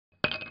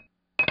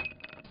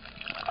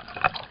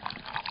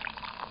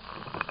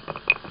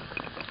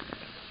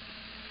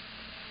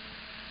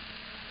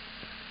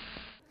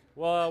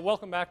Well,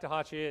 welcome back to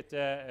Hachi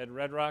at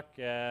Red Rock.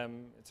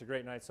 It's a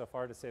great night so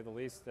far, to say the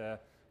least.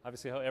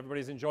 Obviously,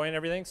 everybody's enjoying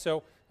everything.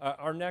 So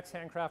our next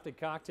handcrafted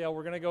cocktail,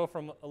 we're going to go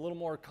from a little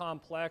more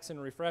complex and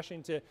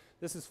refreshing to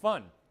this is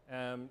fun.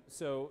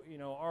 So, you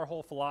know, our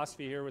whole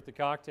philosophy here with the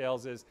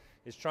cocktails is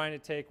trying to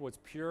take what's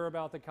pure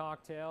about the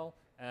cocktail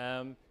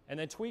and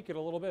then tweak it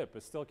a little bit,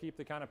 but still keep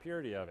the kind of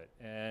purity of it.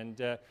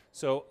 And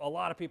so a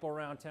lot of people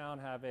around town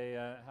have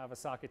a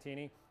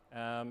Saketini.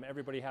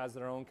 Everybody has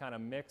their own kind of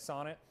mix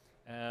on it.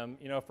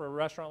 You know, for a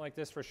restaurant like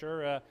this, for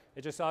sure,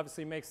 it just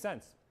obviously makes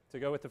sense to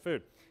go with the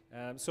food.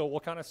 So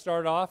we'll kind of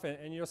start off,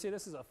 and you'll see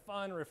this is a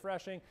fun,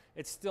 refreshing.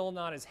 It's still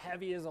not as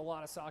heavy as a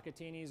lot of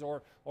Saketinis,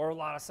 or a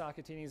lot of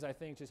Saketinis, I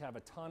think, just have a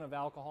ton of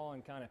alcohol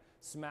and kind of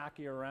smack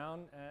you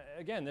around.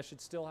 Again, this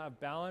should still have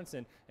balance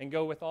and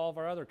go with all of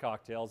our other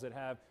cocktails that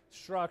have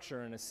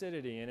structure and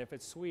acidity, and if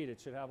it's sweet,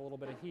 it should have a little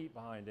bit of heat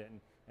behind it,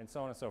 and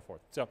so on and so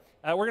forth. So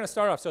we're going to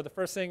start off. So the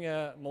first thing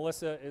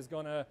Melissa is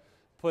going to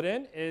put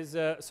in is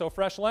so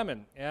fresh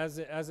lemon. As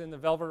in the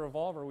Velvet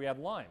Revolver, we had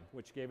lime,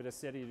 which gave it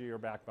acidity to your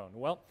backbone.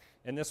 Well,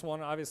 in this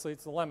one, obviously,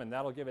 it's the lemon.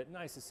 That'll give it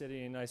nice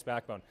acidity and nice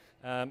backbone.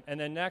 And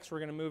then next, we're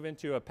going to move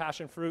into a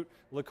passion fruit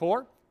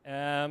liqueur.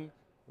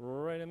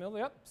 Right in the middle,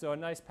 yep. So a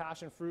nice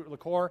passion fruit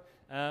liqueur.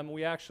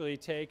 We actually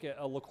take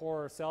a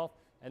liqueur ourselves,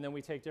 and then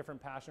we take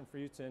different passion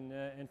fruits and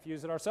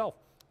infuse it ourselves.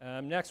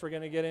 Next, we're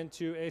going to get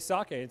into a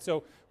sake. And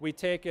so we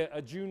take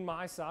a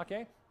Junmai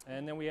sake,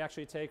 and then we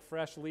actually take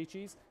fresh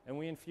lychees and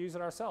we infuse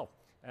it ourselves.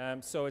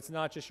 So it's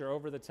not just your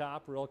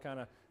over-the-top, real kind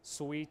of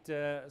sweet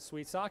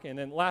sake. And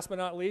then last but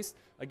not least,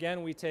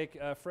 again, we take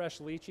fresh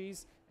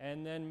lychees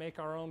and then make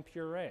our own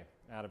puree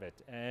out of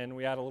it. And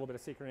we add a little bit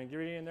of secret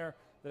ingredient in there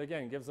that,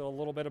 again, gives it a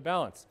little bit of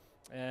balance.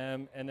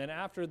 And then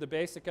after the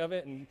basic of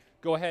it, and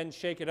go ahead and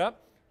shake it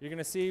up, you're going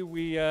to see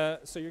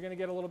so you're going to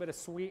get a little bit of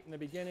sweet in the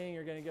beginning.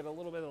 You're going to get a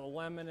little bit of the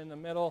lemon in the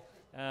middle.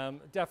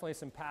 Definitely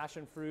some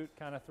passion fruit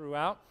kind of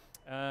throughout.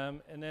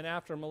 And then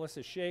after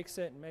Melissa shakes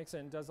it and makes it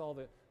and does all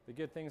the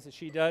good things that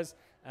she does,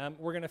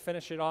 we're going to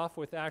finish it off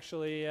with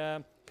actually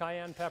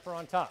cayenne pepper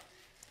on top.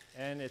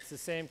 And it's the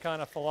same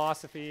kind of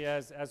philosophy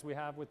as we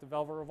have with the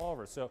Velvet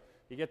Revolver. So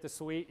you get the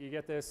sweet, you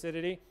get the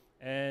acidity,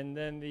 and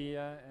then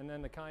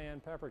the cayenne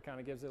pepper kind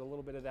of gives it a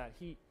little bit of that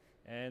heat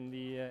and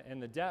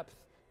the depth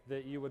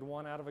that you would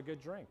want out of a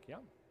good drink. Yeah.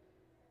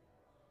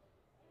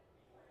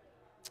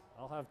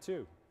 I'll have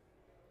two.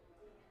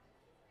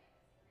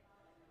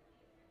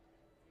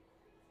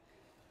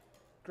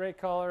 Great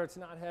color. It's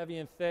not heavy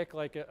and thick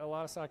like a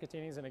lot of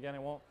Saketinis, and again,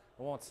 it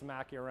won't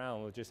smack you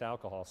around with just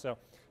alcohol. So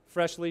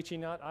fresh lychee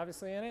nut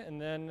obviously in it, and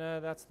then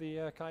that's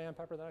the cayenne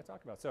pepper that I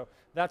talked about. So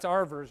that's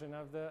our version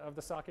of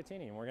the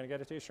Saketini, and we're going to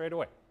get it to you straight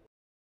away.